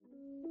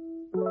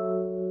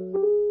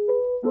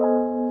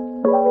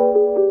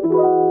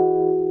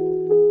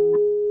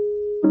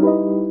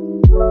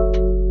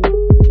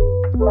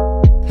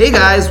Hey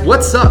guys,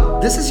 what's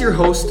up? This is your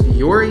host,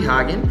 Yori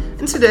Hagen,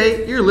 and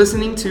today you're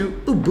listening to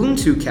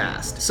Ubuntu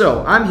Cast.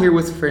 So, I'm here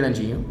with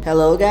Fernandinho.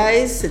 Hello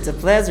guys, it's a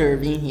pleasure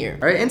being here.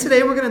 Alright, and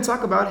today we're going to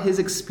talk about his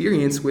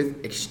experience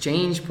with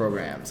exchange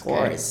programs. Of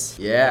course.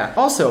 Okay? Yeah.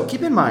 Also,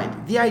 keep in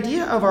mind, the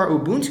idea of our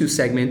Ubuntu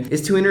segment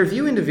is to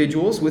interview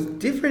individuals with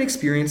different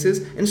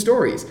experiences and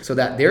stories, so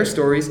that their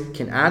stories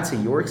can add to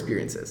your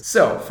experiences.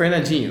 So,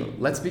 Fernandinho,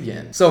 let's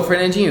begin. So,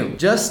 Fernandinho,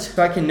 just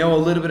so I can know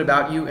a little bit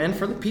about you and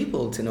for the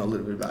people to know a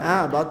little bit about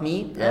you. About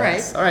me?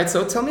 Yes. Alright,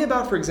 so tell me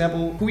about, for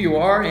example, who you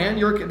are and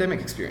your academic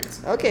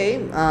experience. Okay,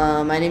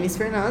 my name is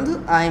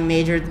Fernando. I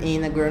majored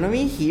in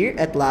agronomy here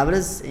at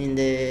Lavras, in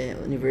the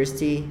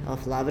University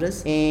of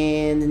Lavras.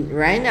 And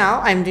right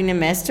now I'm doing a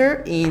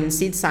master in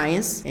seed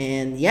science.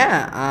 And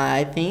yeah,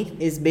 I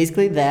think it's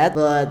basically that.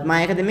 But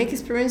my academic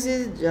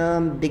experiences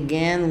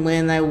began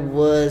when I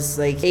was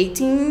like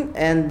 18.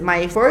 And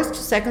my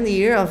second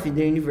year of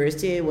the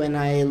university, when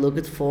I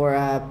looked for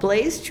a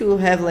place to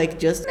have like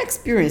just an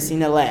experience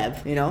in a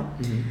lab, you know?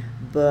 Mm-hmm.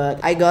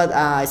 But I got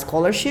a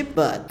scholarship,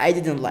 but I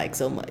didn't like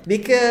so much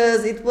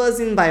because it was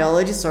in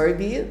biology, sorry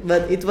B,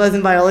 but it was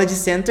in biology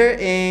center,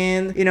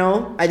 and you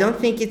know, I don't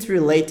think it's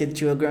related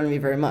to agronomy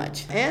very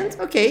much. And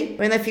okay,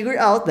 when I figured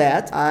out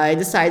that, I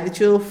decided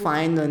to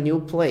find a new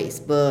place,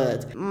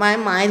 but my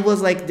mind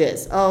was like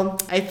this: oh,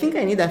 I think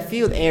I need a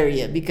field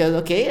area because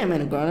okay, I'm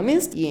an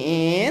agronomist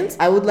and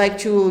I would like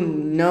to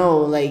know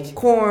like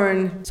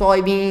corn,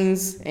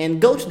 soybeans,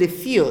 and go to the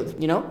field,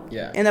 you know?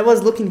 Yeah. And I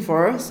was looking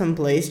for some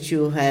place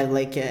to have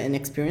like an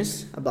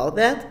experience about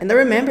that. And I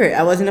remember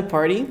I was in a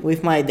party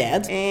with my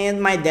dad,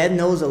 and my dad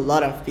knows a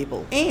lot of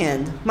people,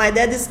 and my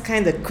dad is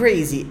kind of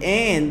crazy,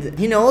 and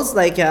he knows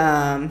like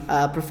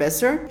a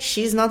professor.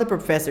 She's not a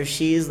professor,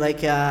 she's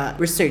like a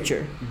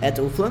researcher at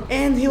UFLA,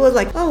 and he was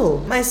like, oh,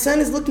 my son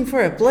is looking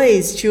for a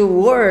place to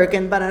work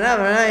and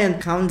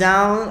and calm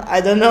down, I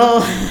don't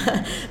know.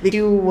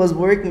 He was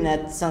working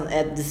at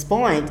this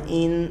point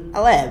in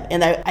a lab,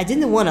 and I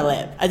didn't want a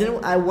lab,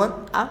 I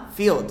want a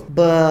field,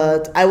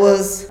 but I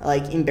was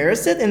like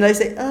embarrassed, and I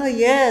say, oh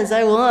yes,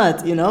 I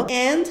want, you know.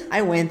 And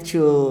I went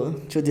to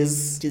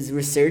this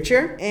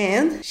researcher,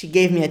 and she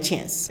gave me a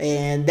chance,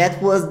 and that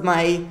was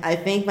I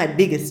think my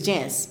biggest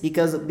chance,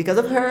 because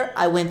of her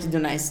I went to the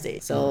United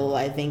States. So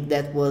I think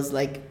that was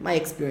like my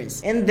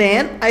experience, and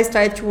then I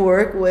started to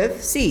work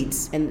with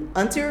seeds, and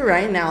until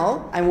right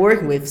now I'm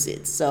working with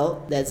seeds.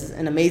 So that's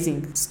an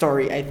amazing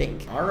story, I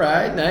think. All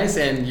right, nice.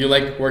 And you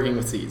like working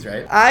with seeds,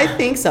 right? I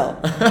think so.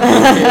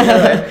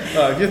 Okay,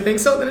 all right. If you think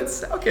so, then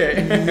it's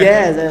okay.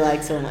 Yes, I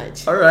like so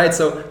much. All right,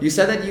 so you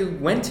said that you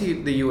went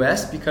to the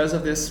U.S. because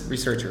of this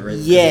researcher, right?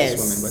 Yes.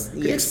 This woman. But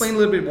could you explain a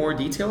little bit more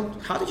detail?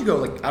 How did you go?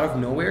 Like out of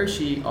nowhere,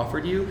 she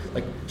offered you?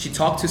 Like she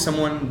talked to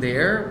someone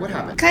there? What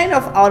happened? Kind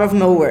of out of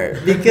nowhere,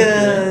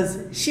 because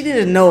she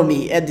didn't know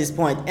me at this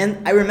point.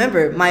 And I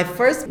remember my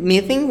first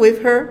meeting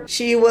with her,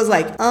 she was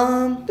like, do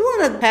you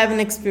want to have an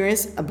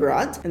experience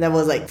abroad? And I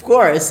was like, of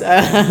course,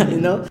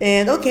 you know.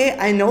 And okay,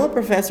 I know a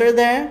professor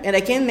there, and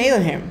I can mail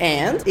him.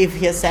 And if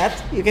he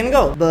accepts, you can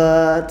go.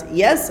 But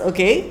yes,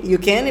 okay, you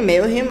can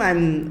email him.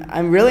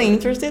 I'm really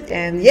interested.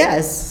 And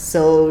yes,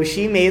 so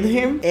she mailed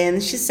him,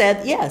 and she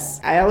said yes.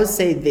 I always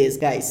say this,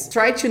 guys,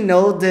 try to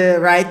know the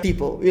right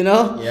people, you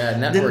know? Yeah,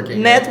 networking.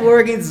 The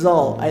networking is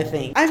all, I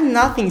think. I'm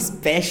nothing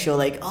special,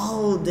 like,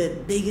 oh, the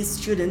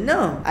biggest student.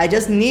 No, I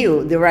just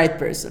knew the right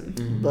person.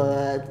 Mm-hmm.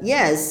 But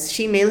yes,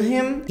 she mailed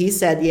him. He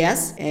said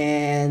yes.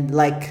 And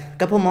like a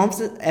couple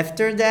months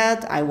after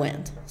that, I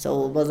went.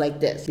 So it was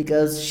like this,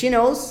 because she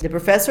knows the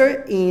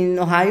professor in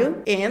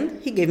Ohio, and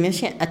he gave me a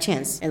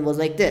chance, and it was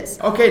like this.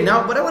 Okay,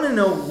 now what I want to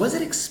know, was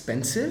it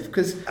expensive?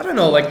 Because I don't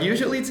know, like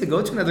usually to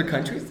go to another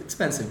country it's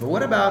expensive, but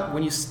what about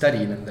when you study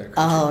in another country?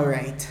 All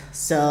right,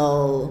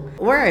 so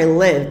where I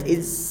lived,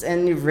 it's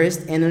an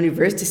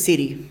university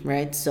city,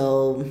 right?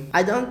 So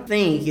I don't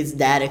think it's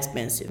that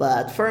expensive,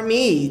 but for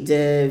me,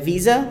 the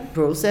visa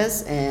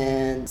process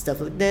and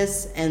stuff like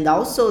this, and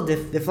also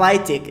the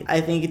flight ticket, I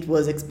think it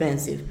was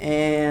expensive.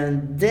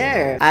 And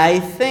there, I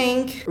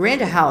think rent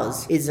a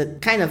house is a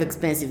kind of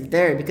expensive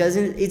there, because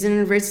it's an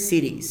university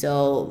city.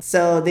 So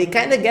they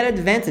kind of get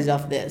advantage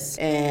of this.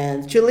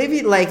 And to live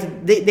it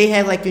like they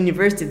have like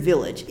university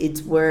village.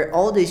 It's where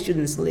all the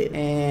students live,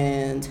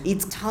 and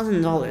it's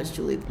 $1,000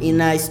 to live in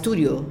a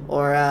studio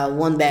or a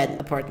one bed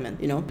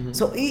apartment, you know. Mm-hmm.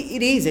 So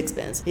it is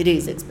expensive. It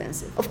is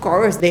expensive. Of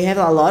course, they have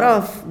a lot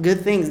of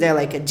good things there,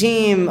 like a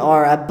gym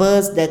or a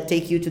bus that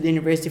take you to the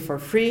university for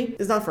free.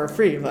 It's not for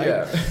free, right?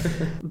 Yeah.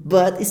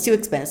 But it's still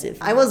expensive.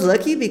 I was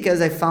lucky because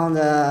I found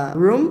a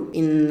room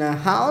in a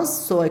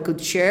house, so I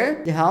could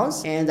share the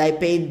house, and I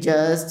paid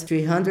just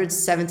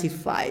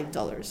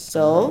 $375.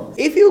 So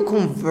if you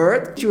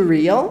convert to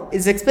real,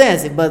 it's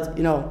expensive, but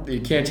you know,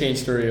 you can't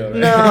change to real, right?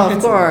 No,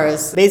 of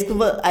course. Basically,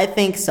 but I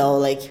think so.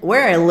 Like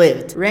where I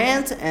lived,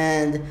 rent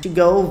and to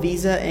go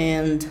visa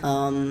and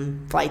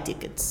flight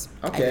tickets.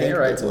 Okay, think all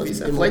right. that So was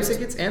visa, the flight most-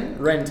 tickets, and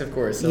rent, of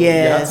course. So you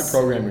Yes. have to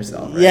program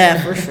yourself, right?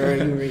 Yeah, for sure.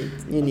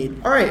 You need.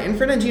 All right, and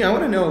Fernandinho, I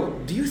want to know,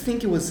 do you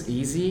think it was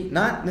easy?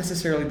 Not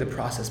necessarily the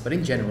process, but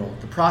in general,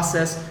 the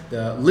process,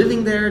 the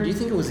living there, do you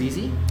think it was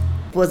easy?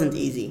 It wasn't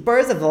easy.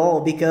 First of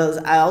all, because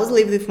I always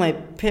lived with my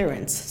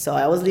parents, so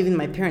I was living in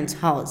my parents'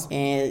 house,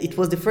 and it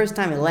was the first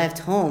time I left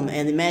home.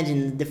 And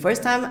imagine the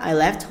first time I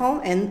left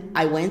home, and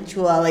I went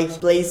to a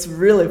place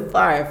really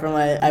far from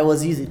what I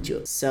was used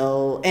to.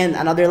 So, and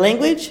another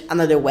language,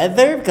 another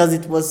weather, because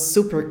it was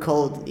super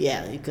cold.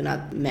 Yeah, you cannot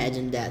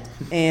imagine that,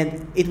 and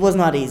it was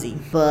not easy.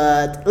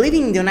 But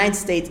living in the United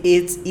States,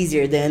 it's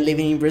easier than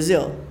living in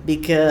Brazil.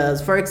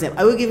 Because, for example,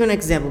 I will give you an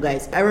example,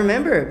 guys. I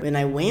remember when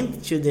I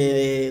went to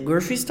the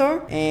grocery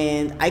store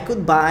and I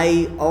could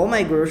buy all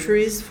my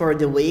groceries for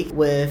the week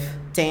with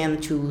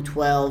 $10 to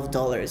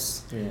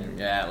 $12.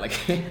 Yeah, like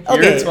here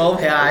Okay. 12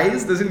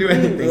 reais doesn't do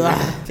anything.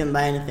 Can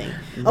buy anything.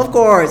 Of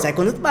course, I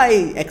couldn't buy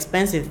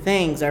expensive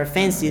things or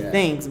fancy Yeah.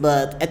 things,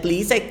 but at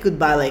least I could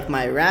buy like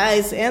my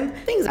rice and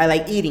things I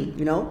like eating,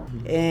 you know?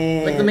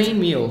 And Like the main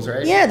meals,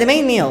 right? yeah, the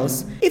main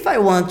meals. If I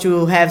want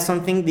to have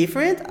something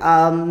different,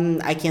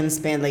 I can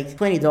spend like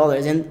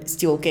 $20 and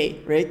still okay,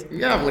 right?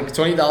 Yeah, like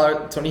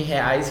 $20, 20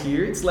 reais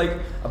here. It's like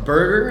a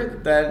burger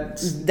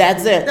that's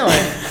That's it. no,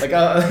 like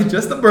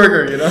just a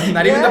burger, you know,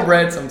 not even Yeah. the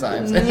bread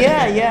sometimes.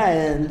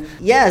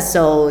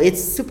 So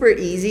it's super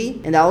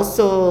easy, and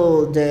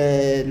also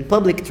the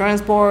public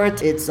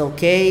transport, it's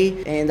okay,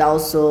 and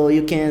also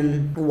you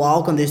can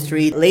walk on the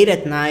street late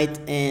at night,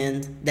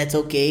 and that's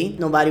okay.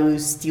 Nobody will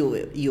steal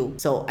you.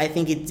 So I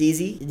think it's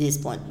easy at this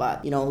point,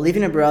 but you know,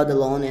 living abroad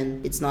alone,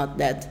 and it's not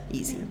that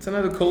easy. It's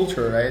another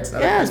culture, right? It's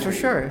not a Yes, country. for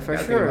sure, for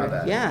Gotta think sure. about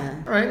that.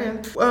 Yeah. All right, man.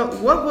 Well,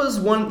 what was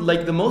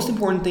the most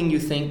important thing you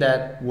think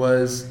that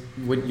was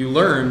what you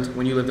learned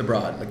when you lived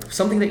abroad? Like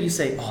something that you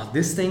say, oh,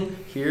 this thing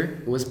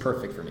here was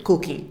perfect for me.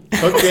 Cooking.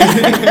 Okay.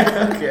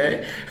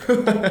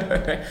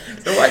 Okay.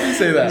 So why do you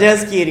say that?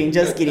 Just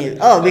kidding.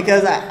 Oh,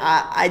 because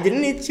I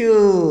didn't need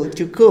to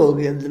cook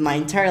my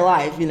entire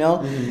life, you know.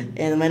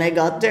 And when I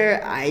got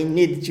there, I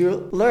needed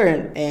to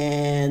learn,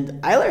 and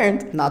I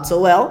learned not so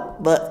well,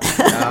 but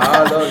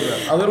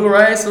A little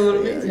rice, a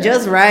little beans, yeah.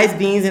 just rice,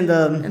 beans, and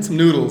and some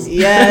noodles.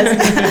 yes.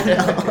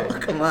 No,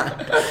 come on.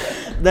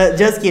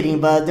 Just kidding.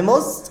 But the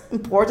most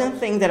important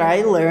thing that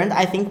I learned,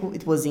 I think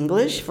it was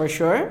English for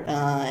sure.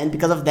 And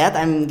because of that,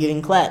 I'm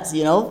giving class,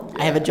 you know?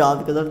 I have a job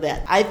because of that.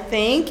 I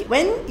think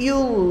when you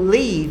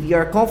leave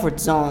your comfort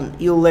zone,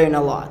 you learn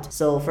a lot.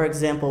 So, for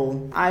example,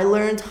 I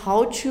learned how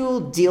to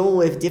deal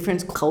with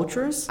different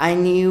cultures. I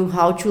knew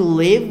how to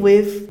live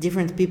with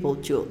different people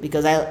too,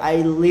 because I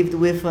lived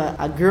with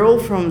a girl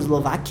from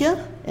Slovakia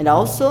and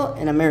also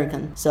an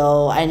American.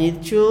 So I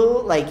need to,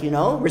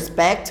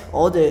 respect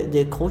all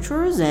the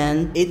cultures,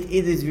 and it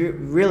is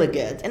really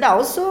good. And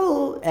also,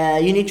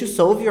 you need to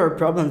solve your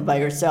problems by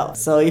yourself.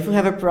 So if you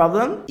have a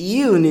problem,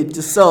 you need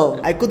to solve.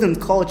 I couldn't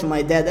call to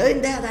my dad, "Hey,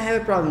 Dad, I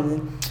have a problem."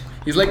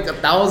 He's like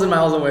 1,000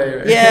 miles away,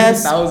 right?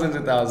 Yes. Thousands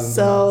and thousands.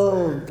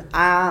 So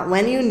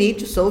when you need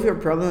to solve your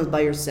problems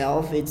by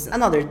yourself, it's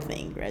another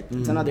thing, right?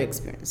 It's another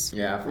experience.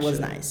 Yeah, for It was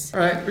sure. nice. All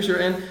right, for sure.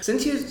 And since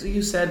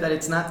you said that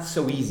it's not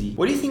so easy,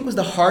 what do you think was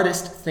the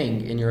hardest thing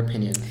in your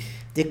opinion?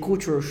 The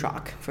cultural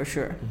shock, for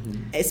sure.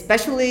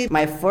 Especially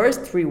my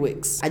first 3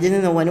 weeks. I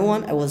didn't know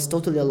anyone. I was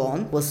totally alone.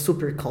 It was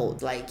super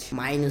cold, like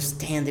minus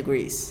 10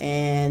 degrees.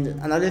 And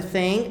another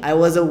thing, I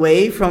was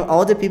away from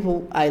all the people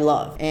I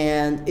love.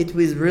 And it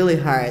was really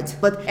hard.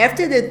 But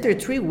after the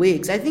 3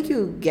 weeks, I think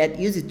you get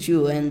used to,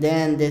 and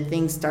then the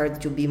things start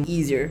to be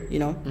easier, you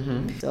know?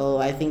 So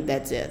I think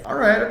that's it. All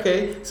right, okay.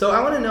 So I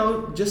want to know,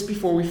 just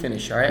before we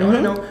finish, all right? I want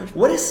to know,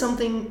 what is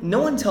something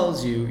no one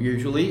tells you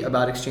usually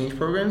about exchange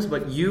programs,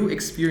 but you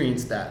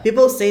experience that?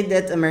 People say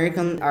that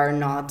Americans are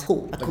not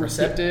cool. Like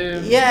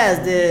receptive? Yes,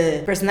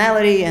 the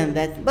personality and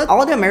that. But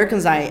all the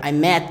Americans I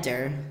met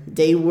there,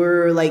 they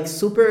were like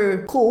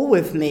super cool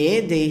with me.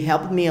 They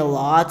helped me a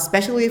lot,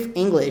 especially with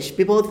English.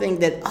 People think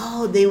that,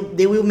 oh,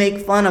 they will make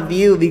fun of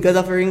you because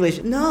of your English.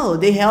 No,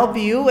 they help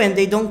you, and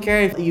they don't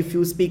care if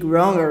you speak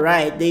wrong or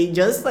right. They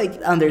just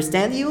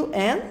understand you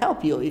and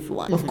help you if you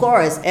want. Of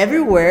course,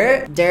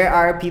 everywhere there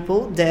are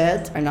people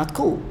that are not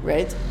cool,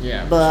 right?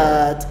 Yeah, for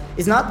But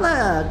it's not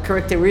a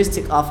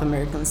characteristic of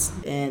Americans,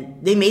 and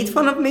they made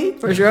fun of me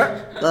for sure.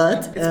 But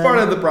It's part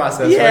of the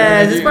process,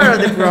 yeah, right? it's part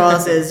of the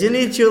process. You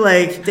need to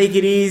take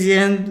it easy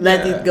and let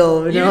Yeah. it go.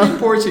 You know. Even in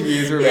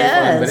Portuguese, we're making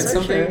fun, but Yes, it's for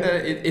something sure.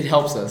 that it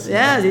helps us. you know?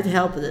 Yes, it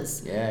helped us.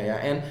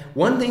 Yeah. And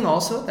one thing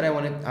also that I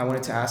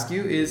wanted to ask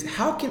you is,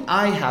 how can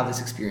I have this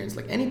experience?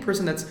 Like any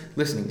person that's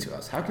listening to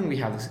us, how can we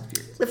have this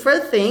experience? The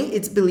first thing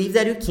is believe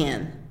that you can.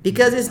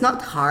 Because it's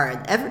not hard.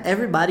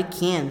 Everybody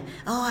can.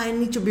 Oh, I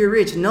need to be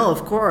rich. No,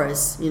 of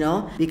course,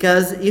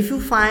 Because if you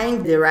find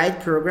the right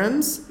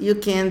programs, you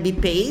can be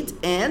paid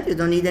and you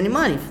don't need any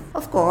money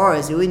Of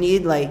course, you will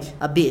need like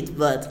a bit,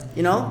 but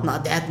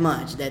not that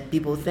much that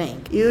people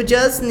think. You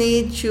just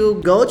need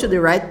to go to the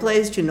right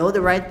place, to know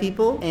the right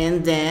people,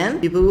 and then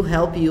people will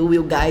help you,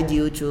 will guide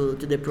you to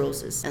the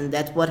process. And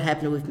that's what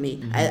happened with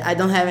me. I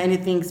don't have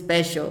anything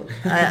special.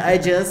 I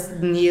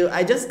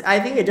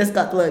think I just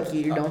got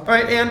lucky. All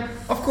right, and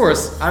of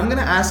course, I'm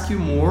gonna ask you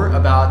more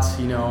about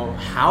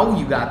how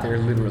you got there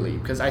literally,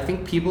 because I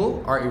think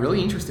people are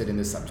really interested in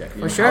this subject.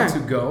 For sure. How to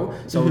go.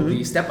 So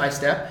the step by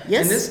step.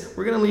 Yes. And this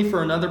we're gonna leave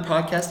for another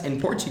podcast in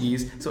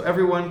Portuguese, so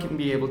everyone can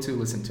be able to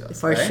listen to us.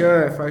 For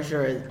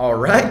sure. All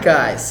right,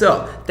 guys.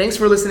 So thanks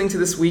for listening to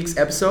this week's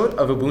episode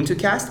of Ubuntu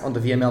Cast on the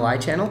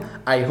VMLI channel.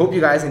 I hope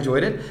you guys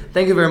enjoyed it.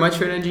 Thank you very much,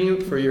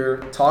 Fernandinho, for your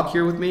talk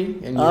here with me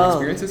and your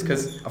experiences,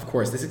 because of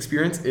course this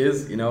experience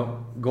is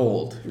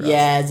gold.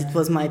 Yes, it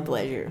was my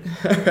pleasure.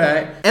 All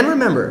right. And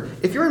remember,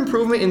 if you're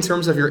improving in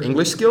terms of your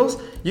English skills,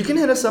 you can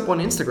hit us up on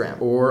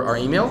Instagram or our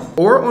email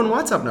or on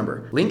WhatsApp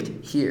number,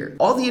 linked here.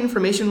 All the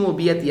information will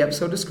be at the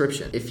episode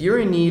description. If you're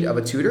in need of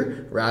a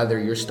tutor, rather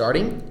you're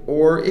starting,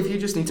 or if you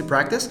just need to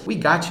practice, we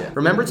got you.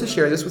 Remember to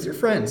share this with your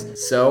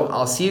friends. So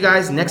I'll see you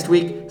guys next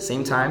week,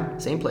 same time,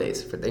 same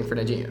place. Thanks for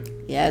Fernandinho.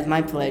 Yeah, it's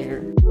my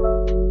pleasure.